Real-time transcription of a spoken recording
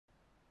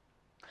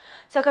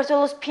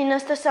საქართველოს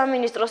ფინანსთა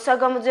სამინისტროს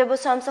საგამოძიებო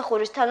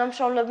სამსახურის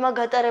თანამშრომლებმა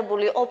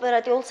გატარებული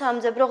ოპერატიულ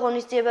სამძებრო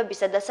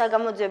ღონისძიებებისა და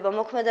საგამოძიებო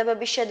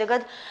მოქმედებების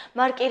შედეგად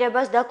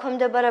მარკირებას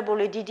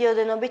დაქვემდებარებული დიდი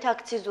ოდენობით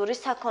აქციზური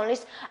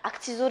საქონლის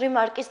აქციზური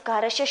მარკის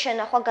გარეშე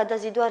შენახვა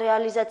გადაზიდვა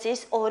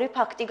რეალიზაციის 2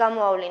 ფაქტი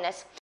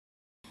გამოავლინეს.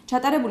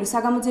 ჩატარებული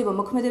საგამოძიებო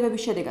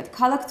მოქმედებების შედეგად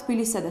ქალაქ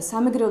თბილისსა და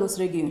სამეგრელოს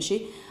რეგიონში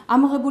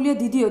ამოღებულია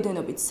დიდი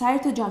ოდენობით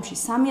საერთო ჯამში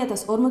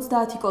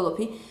 3050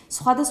 კოლოფი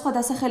სხვადასხვა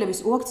დასახელების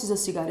უაქციზო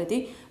სიგარეტი,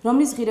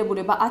 რომლის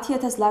ღირებულება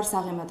 10000 ლარს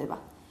აღემატება.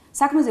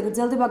 საქმეზე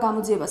გრძელდება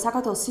გამოძიება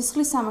საქართველოს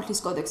სისხლის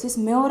სამართლის კოდექსის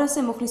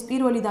მეორასე მუხლის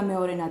პირველი და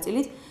მეორე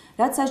ნაწილით,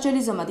 რაც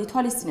სასჯელის ზომად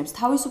ითვალისწინებს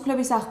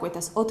თავისუფლების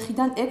აღკვეთას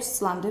 4-დან 6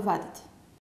 წლამდე ვადით.